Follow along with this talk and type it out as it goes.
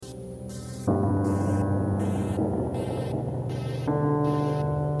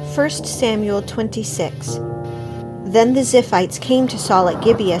1 Samuel 26. Then the Ziphites came to Saul at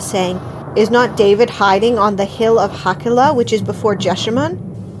Gibeah, saying, "Is not David hiding on the hill of Hachilah, which is before Jeshimon?"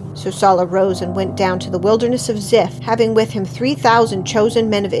 So Saul arose and went down to the wilderness of Ziph, having with him 3,000 chosen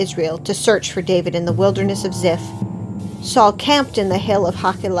men of Israel, to search for David in the wilderness of Ziph. Saul camped in the hill of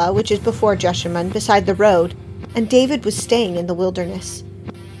Hachilah, which is before Jeshimon, beside the road, and David was staying in the wilderness.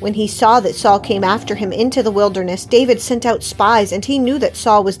 When he saw that Saul came after him into the wilderness, David sent out spies, and he knew that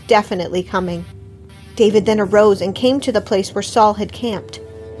Saul was definitely coming. David then arose and came to the place where Saul had camped.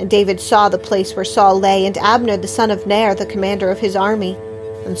 And David saw the place where Saul lay, and Abner the son of Ner, the commander of his army.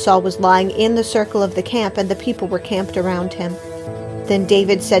 And Saul was lying in the circle of the camp, and the people were camped around him. Then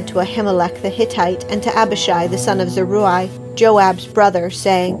David said to Ahimelech the Hittite, and to Abishai the son of Zeruiah, Joab's brother,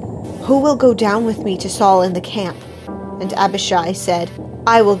 saying, "Who will go down with me to Saul in the camp?" And Abishai said,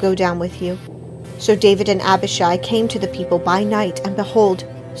 "I will go down with you." So David and Abishai came to the people by night, and behold,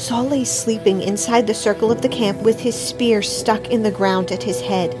 Saul lay sleeping inside the circle of the camp with his spear stuck in the ground at his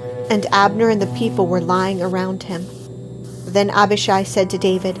head, and Abner and the people were lying around him. Then Abishai said to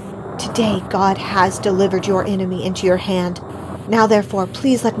David, "Today God has delivered your enemy into your hand. Now therefore,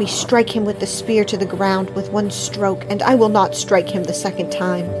 please let me strike him with the spear to the ground with one stroke, and I will not strike him the second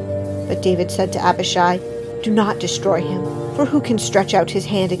time." But David said to Abishai, "Do not destroy him, for who can stretch out his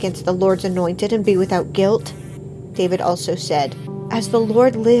hand against the Lord's anointed and be without guilt?" David also said, "As the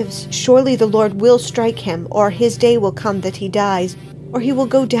Lord lives, surely the Lord will strike him, or his day will come that he dies, or he will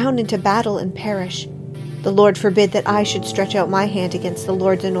go down into battle and perish. The Lord forbid that I should stretch out my hand against the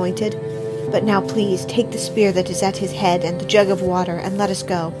Lord's anointed. But now please take the spear that is at his head and the jug of water, and let us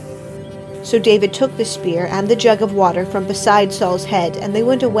go." So David took the spear and the jug of water from beside Saul's head, and they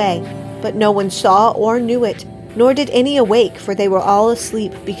went away. But no one saw or knew it, nor did any awake, for they were all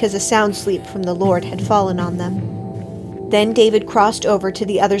asleep, because a sound sleep from the Lord had fallen on them. Then David crossed over to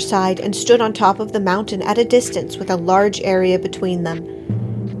the other side and stood on top of the mountain at a distance with a large area between them.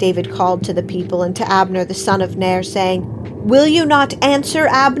 David called to the people and to Abner the son of Ner, saying, "Will you not answer,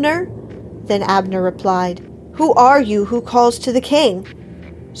 Abner?" Then Abner replied, "Who are you who calls to the king?"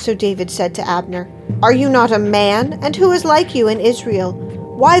 So David said to Abner, "Are you not a man? And who is like you in Israel?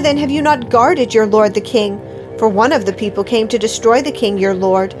 Why then have you not guarded your lord the king? For one of the people came to destroy the king your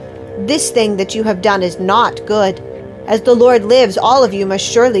lord. This thing that you have done is not good. As the Lord lives, all of you must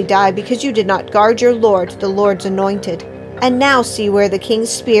surely die, because you did not guard your lord, the Lord's anointed. And now see where the king's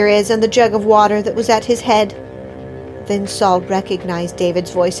spear is and the jug of water that was at his head." Then Saul recognized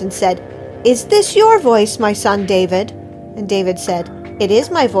David's voice and said, "Is this your voice, my son David?" And David said, "It is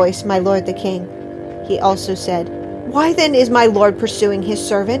my voice, my lord the king." He also said, "Why then is my lord pursuing his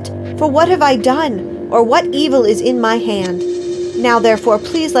servant? For what have I done? Or what evil is in my hand? Now therefore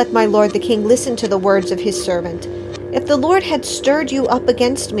please let my lord the king listen to the words of his servant. If the Lord had stirred you up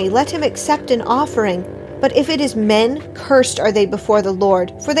against me, let him accept an offering. But if it is men, cursed are they before the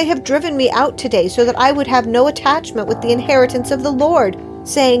Lord, for they have driven me out today, so that I would have no attachment with the inheritance of the Lord,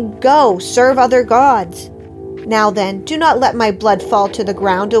 saying, 'Go, serve other gods.' Now then, do not let my blood fall to the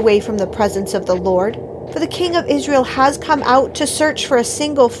ground away from the presence of the Lord. For the king of Israel has come out to search for a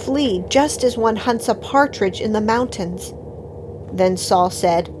single flea, just as one hunts a partridge in the mountains." Then Saul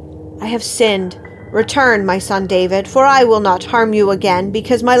said, "I have sinned. Return, my son David, for I will not harm you again,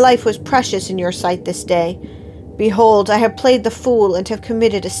 because my life was precious in your sight this day. Behold, I have played the fool and have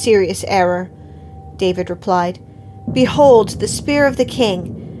committed a serious error." David replied, "Behold, the spear of the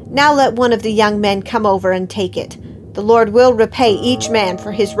king. Now let one of the young men come over and take it. The Lord will repay each man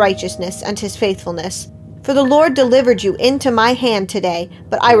for his righteousness and his faithfulness. For the Lord delivered you into my hand today,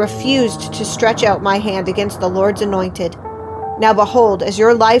 but I refused to stretch out my hand against the Lord's anointed. Now behold, as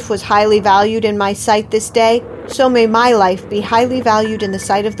your life was highly valued in my sight this day, so may my life be highly valued in the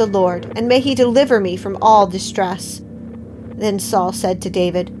sight of the Lord, and may he deliver me from all distress." Then Saul said to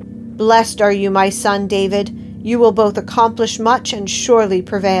David, "Blessed are you, my son David. You will both accomplish much and surely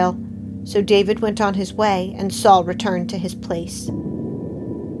prevail." So David went on his way, and Saul returned to his place.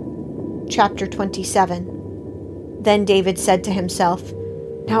 Chapter 27. Then David said to himself,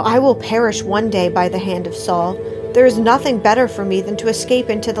 "Now I will perish one day by the hand of Saul. There is nothing better for me than to escape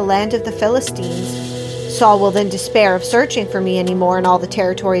into the land of the Philistines. Saul will then despair of searching for me any more in all the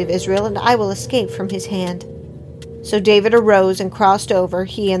territory of Israel, and I will escape from his hand." So David arose and crossed over,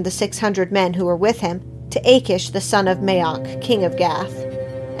 he and the 600 men who were with him, to Achish the son of Maoch, king of Gath.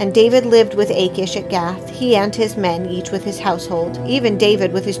 And David lived with Achish at Gath, he and his men, each with his household, even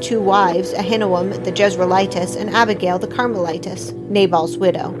David with his 2 wives, Ahinoam the Jezreelitess and Abigail the Carmelitess, Nabal's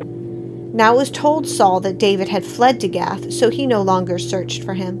widow. Now it was told Saul that David had fled to Gath, so he no longer searched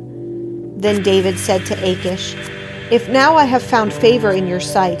for him. Then David said to Achish, If now I have found favor in your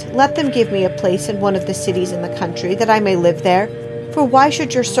sight, let them give me a place in one of the cities in the country, that I may live there. For why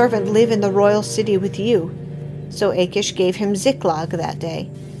should your servant live in the royal city with you?" So Achish gave him Ziklag that day.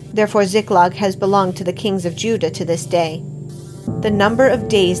 Therefore Ziklag has belonged to the kings of Judah to this day. The number of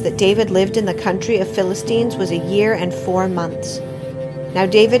days that David lived in the country of Philistines was 1 year and 4 months. Now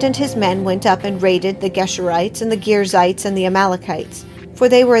David and his men went up and raided the Geshurites and the Girzites and the Amalekites, for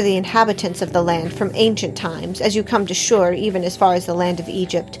they were the inhabitants of the land from ancient times, as you come to Shur, even as far as the land of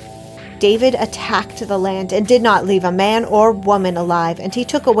Egypt. David attacked the land and did not leave a man or woman alive, and he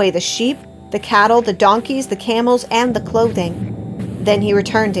took away the sheep, the cattle, the donkeys, the camels, and the clothing. Then he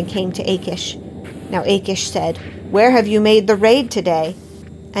returned and came to Achish. Now Achish said, "Where have you made the raid today?"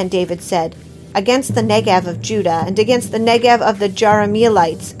 And David said, "Against the Negev of Judah, and against the Negev of the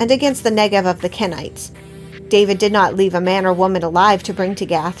Jerahmeelites, and against the Negev of the Kenites." David did not leave a man or woman alive to bring to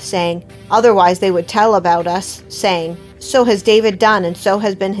Gath, saying, "Otherwise they would tell about us, saying, 'So has David done, and so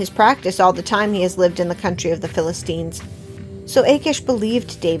has been his practice all the time he has lived in the country of the Philistines.'" So Achish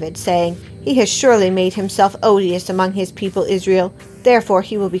believed David, saying, "He has surely made himself odious among his people Israel, therefore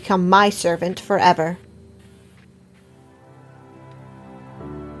he will become my servant forever."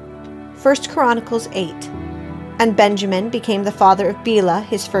 1 Chronicles 8. And Benjamin became the father of Bela,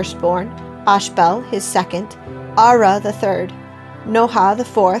 his firstborn, Ashbel, his second, Ara the third, Noha the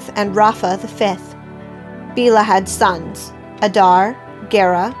fourth, and Rapha the fifth. Bela had sons, Adar,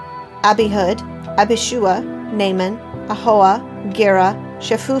 Gera, Abihud, Abishua, Naaman, Ahoah, Gera,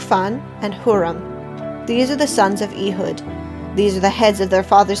 Shephufan, and Huram. These are the sons of Ehud. These are the heads of their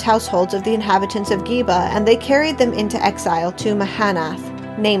fathers' households of the inhabitants of Geba, and they carried them into exile to Mahanath,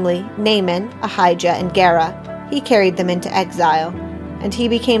 namely Naaman, Ahijah, and Gera. He carried them into exile, and he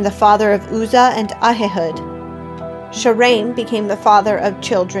became the father of Uzzah and Ahihud. Sharaim became the father of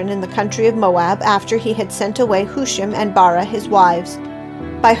children in the country of Moab after he had sent away Hushim and Bara his wives.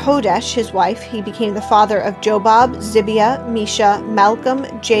 By Hodesh his wife he became the father of Jobab, Zibiah, Misha, Malcolm,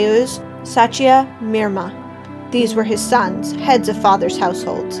 Jeuz, Sachia, Mirma. These were his sons, heads of fathers'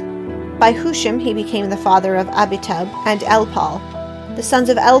 households. By Hushim he became the father of Abitub and Elpal. The sons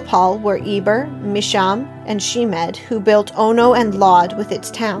of Elpal were Eber, Misham, and Shemed, who built Ono and Lod with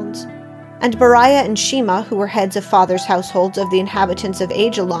its towns. And Beriah and Shema, who were heads of fathers' households of the inhabitants of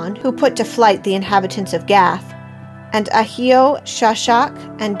Ajalon, who put to flight the inhabitants of Gath. And Ahio, Shashak,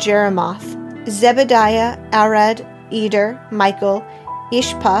 and Jeremoth. Zebediah, Arad, Eder, Michael,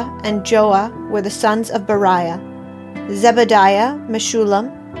 Ishpa, and Joah were the sons of Beriah. Zebediah, Meshullam,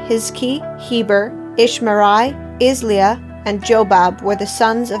 Hizki, Heber, Ishmerai, Isliah, and Jobab were the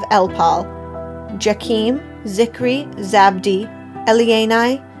sons of Elpal. Jakim, Zikri, Zabdi,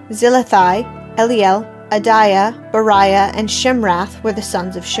 Elianai, Zilathai, Eliel, Adiah, Beriah, and Shimrath were the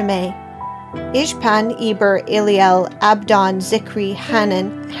sons of Shimei. Ishpan, Eber, Eliel, Abdon, Zikri,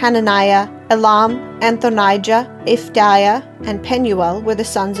 Hanan, Hananiah, Elam, Anthonijah, Ifdiah, and Penuel were the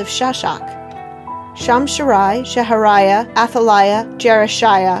sons of Shashak. Shamsharai, Shehariah, Athaliah,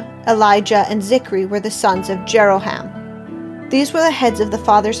 Jereshiah, Elijah, and Zikri were the sons of Jeroham. These were the heads of the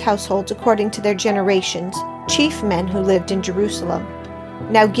fathers' households according to their generations, chief men who lived in Jerusalem.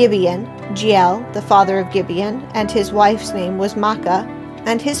 Now Gibeon, Jeiel, the father of Gibeon, and his wife's name was Maachah,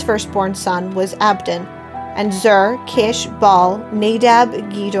 and his firstborn son was Abdon, and Zur, Kish, Baal, Nadab,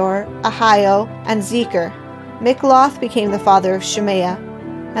 Gedor, Ahio, and Zeker. Mikloth became the father of Shemaiah,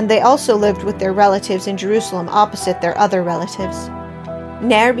 and they also lived with their relatives in Jerusalem opposite their other relatives.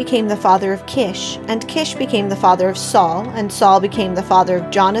 Ner became the father of Kish, and Kish became the father of Saul, and Saul became the father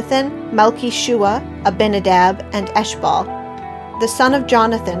of Jonathan, Malchishua, Abinadab, and Eshbal. The son of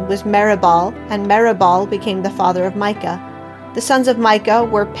Jonathan was Meribal, and Meribal became the father of Micah. The sons of Micah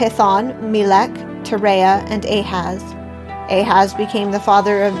were Pithon, Melech, Tereah, and Ahaz. Ahaz became the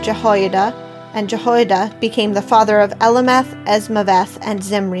father of Jehoiada, and Jehoiada became the father of Elameth, Esmaveth, and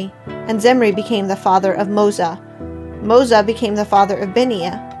Zimri. And Zimri became the father of Moza. Moza became the father of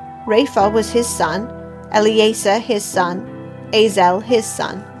Beniah. Rapha was his son, Eleasa his son, Azel his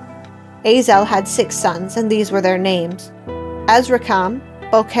son. Azel had 6 sons, and these were their names: Azrikam,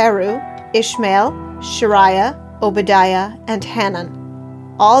 Bokeru, Ishmael, Shariah, Obadiah, and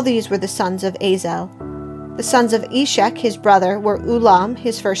Hanan. All these were the sons of Azel. The sons of Eshek his brother were Ulam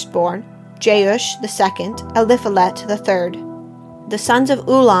his firstborn, Jeush the second, Eliphalet the third. The sons of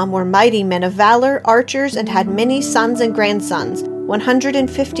Ulam were mighty men of valor, archers, and had many sons and grandsons,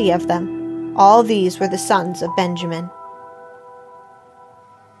 150 of them. All these were the sons of Benjamin.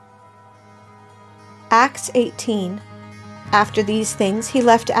 Acts 18. After these things he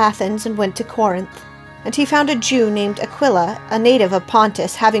left Athens and went to Corinth. And he found a Jew named Aquila, a native of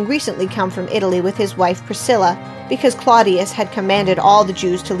Pontus, having recently come from Italy with his wife Priscilla, because Claudius had commanded all the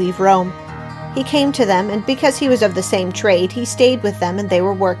Jews to leave Rome. He came to them, and because he was of the same trade, he stayed with them, and they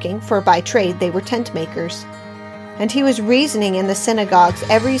were working, for by trade they were tent makers. And he was reasoning in the synagogues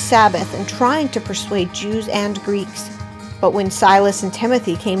every Sabbath, and trying to persuade Jews and Greeks. But when Silas and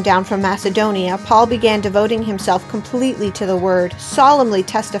Timothy came down from Macedonia, Paul began devoting himself completely to the word, solemnly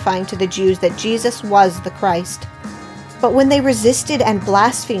testifying to the Jews that Jesus was the Christ. But when they resisted and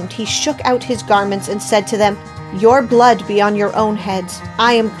blasphemed, he shook out his garments and said to them, "Your blood be on your own heads.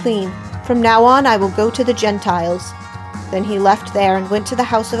 I am clean. From now on I will go to the Gentiles." Then he left there and went to the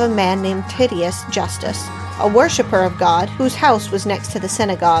house of a man named Titius Justus, a worshipper of God, whose house was next to the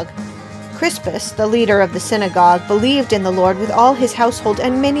synagogue. Crispus, the leader of the synagogue, believed in the Lord with all his household,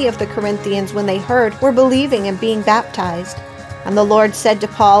 and many of the Corinthians, when they heard, were believing and being baptized. And the Lord said to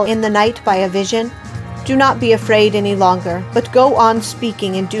Paul in the night by a vision, "Do not be afraid any longer, but go on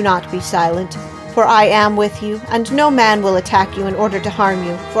speaking and do not be silent. For I am with you, and no man will attack you in order to harm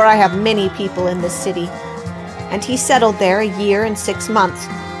you, for I have many people in this city." And he settled there 1 year and 6 months,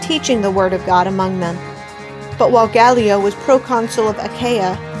 teaching the word of God among them. But while Gallio was proconsul of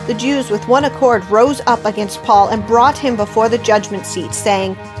Achaia, the Jews with one accord rose up against Paul and brought him before the judgment seat,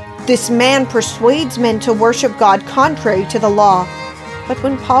 saying, "This man persuades men to worship God contrary to the law." But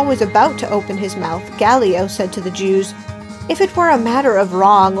when Paul was about to open his mouth, Gallio said to the Jews, "If it were a matter of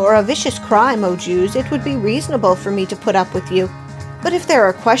wrong or a vicious crime, O Jews, it would be reasonable for me to put up with you. But if there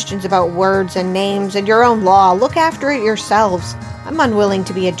are questions about words and names and your own law, look after it yourselves. I'm unwilling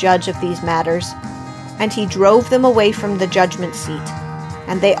to be a judge of these matters." And he drove them away from the judgment seat.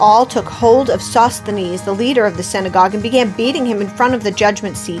 And they all took hold of Sosthenes, the leader of the synagogue, and began beating him in front of the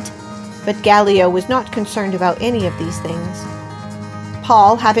judgment seat. But Gallio was not concerned about any of these things.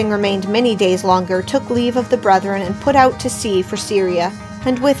 Paul, having remained many days longer, took leave of the brethren and put out to sea for Syria,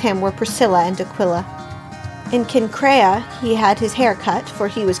 and with him were Priscilla and Aquila. In Cenchrea he had his hair cut, for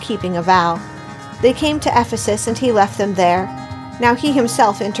he was keeping a vow. They came to Ephesus, and he left them there. Now he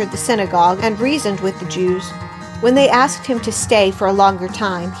himself entered the synagogue and reasoned with the Jews. When they asked him to stay for a longer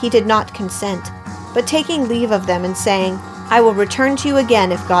time, he did not consent, but taking leave of them and saying, "I will return to you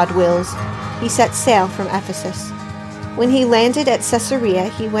again if God wills," he set sail from Ephesus. When he landed at Caesarea,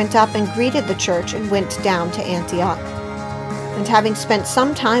 he went up and greeted the church and went down to Antioch. And having spent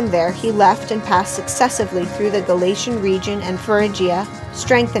some time there, he left and passed successively through the Galatian region and Phrygia,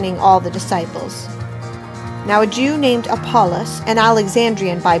 strengthening all the disciples. Now a Jew named Apollos, an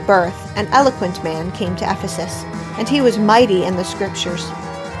Alexandrian by birth, an eloquent man, came to Ephesus, and he was mighty in the Scriptures.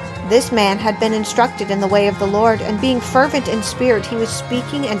 This man had been instructed in the way of the Lord, and being fervent in spirit, he was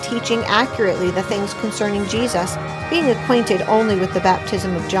speaking and teaching accurately the things concerning Jesus, being acquainted only with the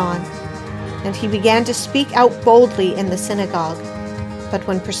baptism of John. And he began to speak out boldly in the synagogue. But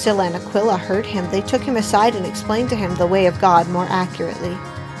when Priscilla and Aquila heard him, they took him aside and explained to him the way of God more accurately.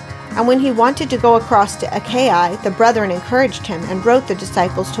 And when he wanted to go across to Achaia, the brethren encouraged him and wrote the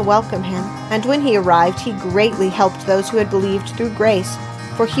disciples to welcome him. And when he arrived, he greatly helped those who had believed through grace,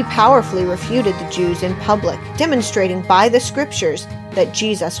 for he powerfully refuted the Jews in public, demonstrating by the Scriptures that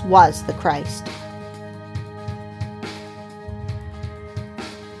Jesus was the Christ.